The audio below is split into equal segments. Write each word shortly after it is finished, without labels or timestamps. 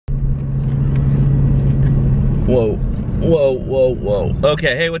Whoa, whoa, whoa, whoa.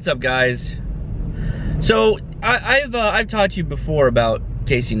 Okay, hey, what's up, guys? So I've taught you before about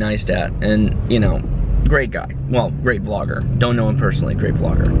Casey Neistat, and you know, great guy. Well, great vlogger. Don't know him personally, great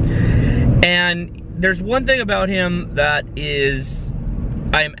vlogger. And there's one thing about him that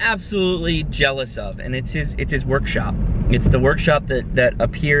I am absolutely jealous of, and it's his workshop. It's the workshop that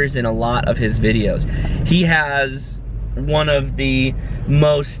appears in a lot of his videos. He has one of the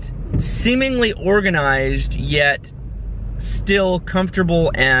most seemingly organized yet still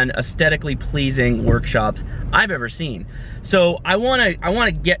comfortable and aesthetically pleasing workshops I've ever seen. So I want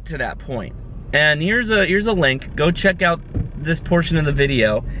to get to that point. And here's a link. Go check out this portion of the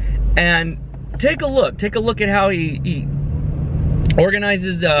video and take a look. Take a look at how he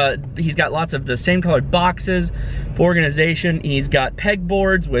organizes. He's got lots of the same colored boxes for organization. He's got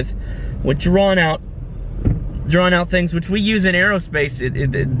pegboards with drawn out things, which we use in aerospace.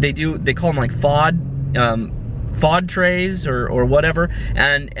 They call them like FOD trays or whatever,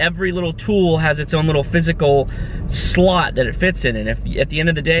 and every little tool has its own little physical slot that it fits in. And if at the end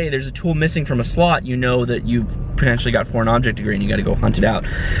of the day there's a tool missing from a slot, you know that you've potentially got foreign object degree and you got to go hunt it out.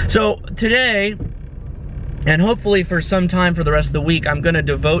 So today, and hopefully for some time for the rest of the week, I'm gonna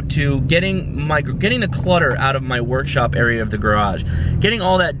devote to getting the clutter out of my workshop area of the garage, getting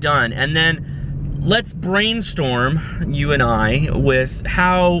all that done, and then let's brainstorm, you and I, with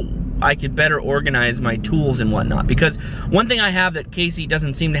how I could better organize my tools and whatnot. Because one thing I have that Casey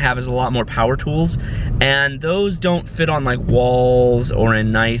doesn't seem to have is a lot more power tools, and those don't fit on like walls or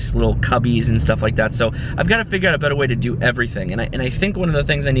in nice little cubbies and stuff like that. So I've got to figure out a better way to do everything. And I think one of the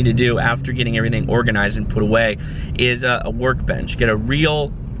things I need to do after getting everything organized and put away is a workbench. Get a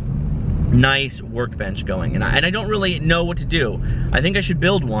real nice workbench going, and I don't really know what to do. I think I should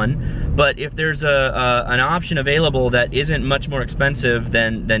build one, but if there's an option available that isn't much more expensive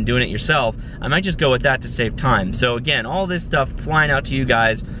than doing it yourself, I might just go with that to save time. So again, all this stuff flying out to you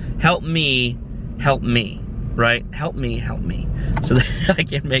guys. Help me, right? Help me, so that I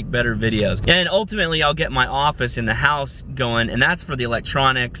can make better videos. And ultimately, I'll get my office in the house going, and that's for the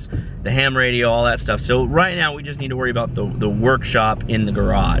electronics, the ham radio, all that stuff. So right now, we just need to worry about the workshop in the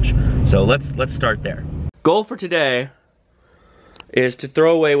garage. So let's start there. Goal for today is to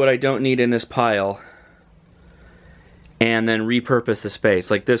throw away what I don't need in this pile and then repurpose the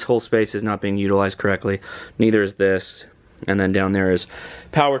space. Like, this whole space is not being utilized correctly. Neither is this. And then down there is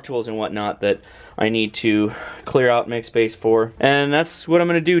power tools and whatnot that I need to clear out and make space for. And that's what I'm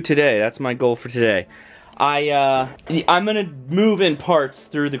gonna do today. That's my goal for today. I'm gonna move in parts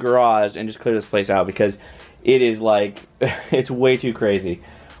through the garage and just clear this place out, because it is like, it's way too crazy.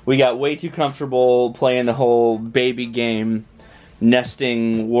 We got way too comfortable playing the whole baby game,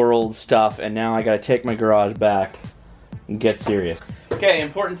 nesting world stuff, and now I gotta take my garage back and get serious. Okay,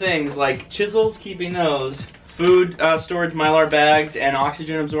 important things like chisels, keeping those. Food storage Mylar bags and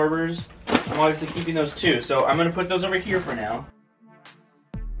oxygen absorbers. I'm obviously keeping those too, so I'm gonna put those over here for now.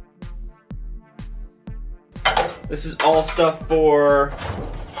 This is all stuff for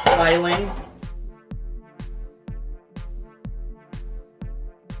tiling.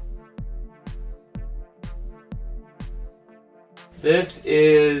 This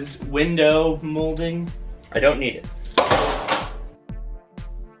is window molding. I don't need it.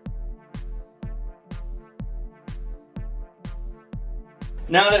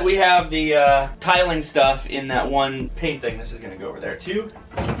 Now that we have the tiling stuff in that one paint thing, this is gonna go over there too.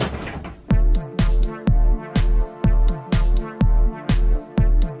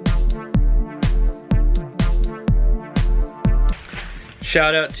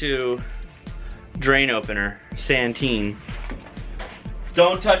 Shout out to drain opener, Santine.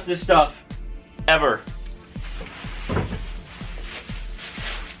 Don't touch this stuff, ever.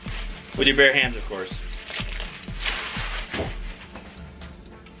 With your bare hands, of course.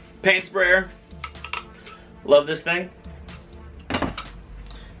 Paint sprayer. Love this thing.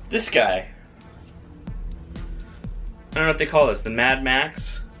 This guy. I don't know what they call this, the Mad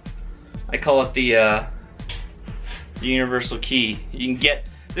Max? I call it the universal key. You can get,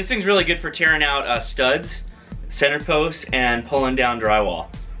 this thing's really good for tearing out studs, center posts, and pulling down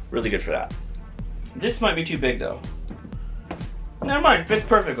drywall. Really good for that. This might be too big though. Never mind, fits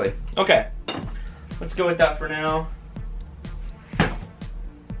perfectly. Okay, let's go with that for now.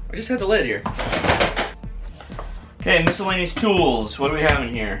 I just had the lid here. Okay, miscellaneous tools. What do we have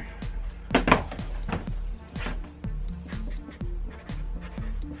in here?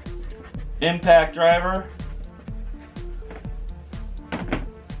 Impact driver.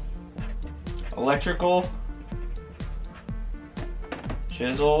 Electrical.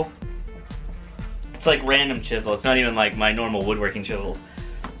 Chisel. It's like random chisel. It's not even like my normal woodworking chisels.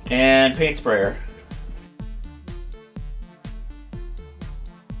 And paint sprayer.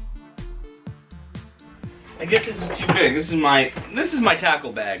 I guess this is too big. This is my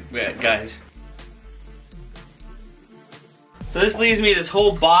tackle bag, guys. So this leaves me this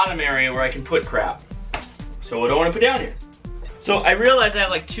whole bottom area where I can put crap. So what do I want to put down here? So I realized I have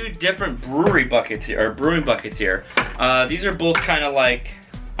like 2 different brewery buckets here, or brewing buckets here. These are both kind of like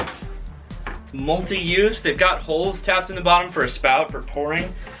multi-use. They've got holes tapped in the bottom for a spout for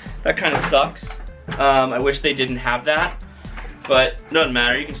pouring. That kind of sucks. I wish they didn't have that, but it doesn't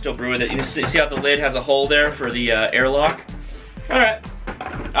matter. You can still brew with it. You can see how the lid has a hole there for the airlock. All right,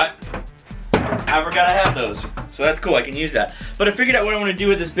 I forgot I have those, so that's cool. I can use that. But I figured out what I want to do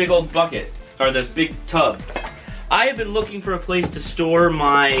with this big old bucket, or this big tub. I have been looking for a place to store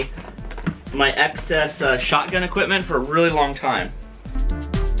my excess shotgun equipment for a really long time.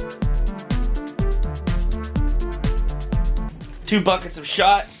 2 buckets of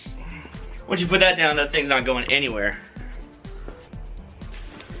shot. Once you put that down, that thing's not going anywhere.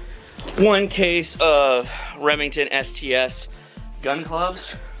 1 case of Remington STS gun clubs.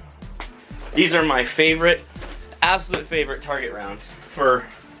 These are my favorite, absolute favorite target rounds for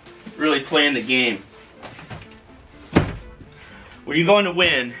really playing the game. When you're going to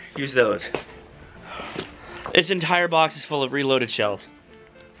win, use those. This entire box is full of reloaded shells.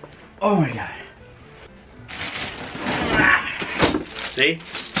 Oh my god. See?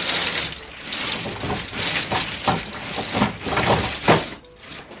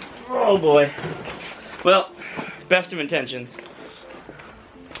 Oh boy. Well, best of intentions.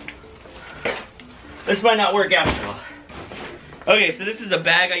 This might not work after all. Okay, so this is a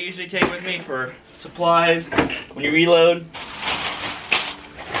bag I usually take with me for supplies when you reload.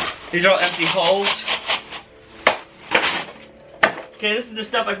 These are all empty holes. Okay, this is the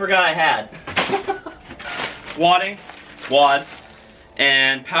stuff I forgot I had. Wads,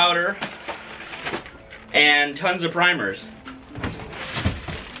 and powder, and tons of primers.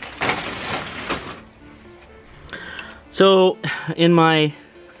 So, in my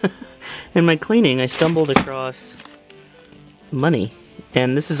cleaning, I stumbled across money,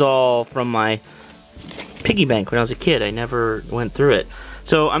 and this is all from my piggy bank when I was a kid. I never went through it.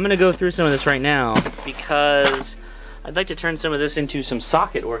 So I'm gonna go through some of this right now because I'd like to turn some of this into some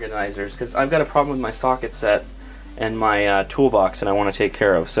socket organizers, because I've got a problem with my socket set and my toolbox and I want to take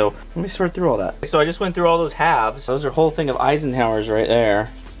care of. So let me sort through all that. So I just went through all those halves. Those are a whole thing of Eisenhowers right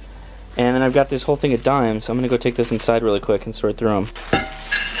there. And then I've got this whole thing of dimes, so I'm gonna go take this inside really quick and sort through them.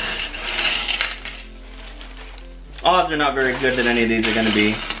 Odds are not very good that any of these are gonna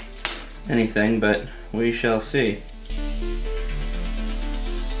be anything, but we shall see.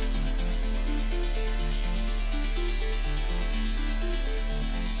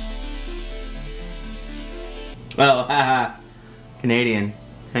 Oh, haha, Canadian.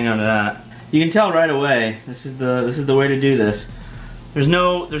 Hang on to that. You can tell right away. This is the way to do this. There's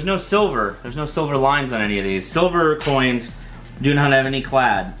no silver. There's no silver lines on any of these. Silver coins do not have any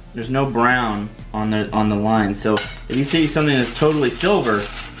clad. There's no brown on the line. So if you see something that's totally silver,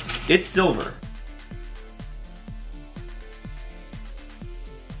 it's silver.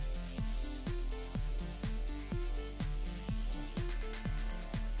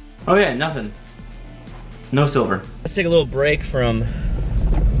 Okay, nothing. No silver. Let's take a little break from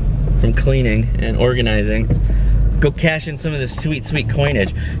cleaning and organizing. Go cash in some of this sweet, sweet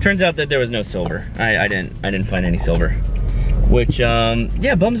coinage. Turns out that there was no silver. I didn't find any silver, which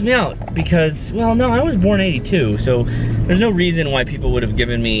yeah, bums me out because, well, no, I was born '82, so there's no reason why people would have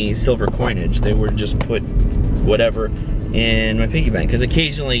given me silver coinage. They would just put whatever in my piggy bank. Because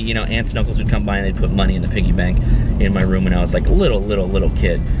occasionally, you know, aunts and uncles would come by and they'd put money in the piggy bank in my room when I was like a little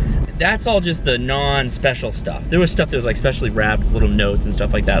kid. That's all just the non-special stuff. There was stuff that was like specially wrapped, little notes and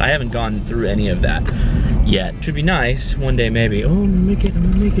stuff like that. I haven't gone through any of that yet. Should be nice one day maybe. Oh, I'm gonna make it, I'm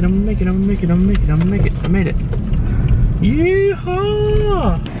gonna make it, I'm gonna make it, I'm gonna make it, I'm gonna make it, I'm gonna make it. I made it.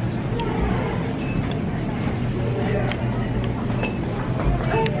 Yeehaw!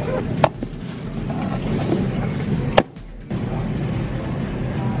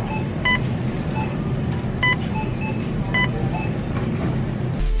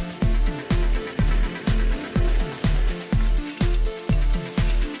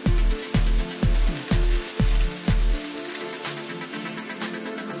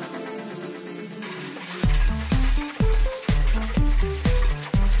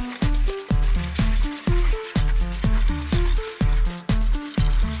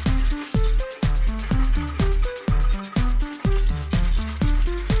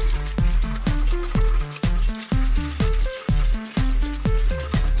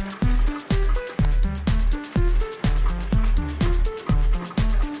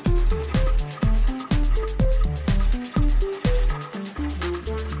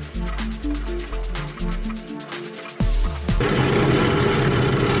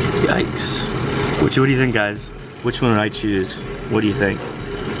 What do you think, guys? Which one would I choose? What do you think?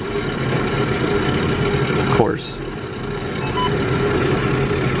 Of course.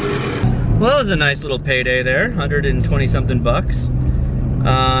 Well, that was a nice little payday there, 120 something bucks.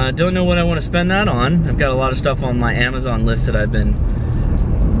 Don't know what I want to spend that on. I've got a lot of stuff on my Amazon list that I've been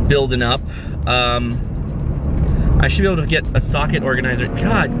building up. I should be able to get a socket organizer.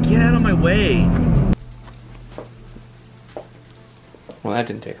 God, get out of my way. Well, that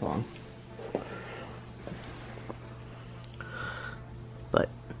didn't take long. But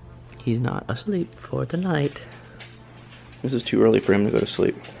he's not asleep for the night. This is too early for him to go to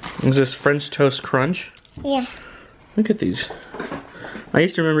sleep. Is this French Toast Crunch? Yeah. Look at these. I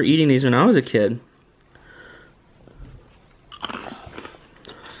used to remember eating these when I was a kid.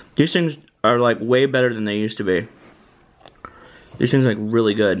 These things are like way better than they used to be. These things are like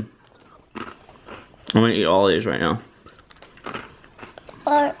really good. I'm gonna eat all of these right now.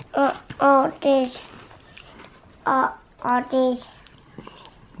 All these. All these.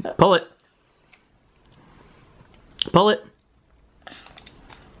 Pull it. Pull it.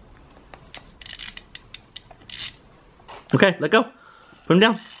 Okay, let go. Put him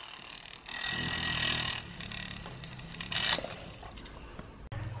down.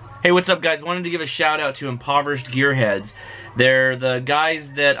 Hey, what's up, guys? Wanted to give a shout out to Impoverished Gearheads. They're the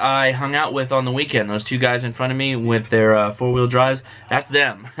guys that I hung out with on the weekend. Those two guys in front of me with their four-wheel drives. That's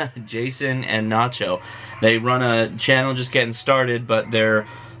them, Jason and Nacho. They run a channel just getting started, but they're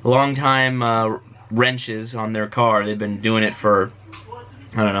long-time wrenches on their car. They've been doing it for,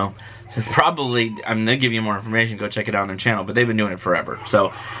 I don't know, so probably, I mean, they'll give you more information. Go check it out on their channel, but they've been doing it forever.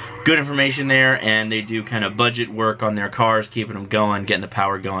 So, good information there, and they do kind of budget work on their cars, keeping them going, getting the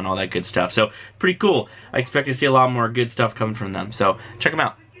power going, all that good stuff. So, pretty cool. I expect to see a lot more good stuff coming from them. So, check them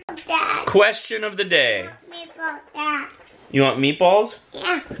out. Dad. Question of the day. Meatball, Dad. You want meatballs?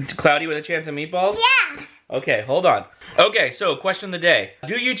 Yeah. Cloudy with a chance of meatballs? Yeah. Okay, hold on. Okay, so question of the day.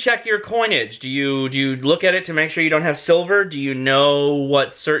 Do you check your coinage? Do you look at it to make sure you don't have silver? Do you know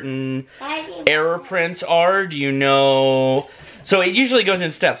what certain error prints are? Do you know... So it usually goes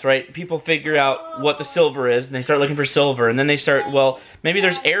in steps, right? People figure out what the silver is, and they start looking for silver, and then they start, well, maybe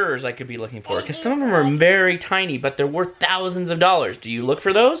there's errors I could be looking for, because some of them are very tiny, but they're worth thousands of dollars. Do you look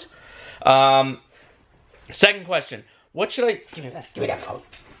for those? Second question. What should I... Give me that phone.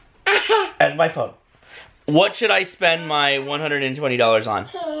 That's my phone. What should I spend my $120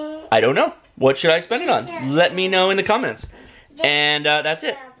 on? I don't know. What should I spend it on? Let me know in the comments. And that's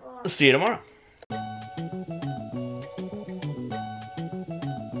it. See you tomorrow.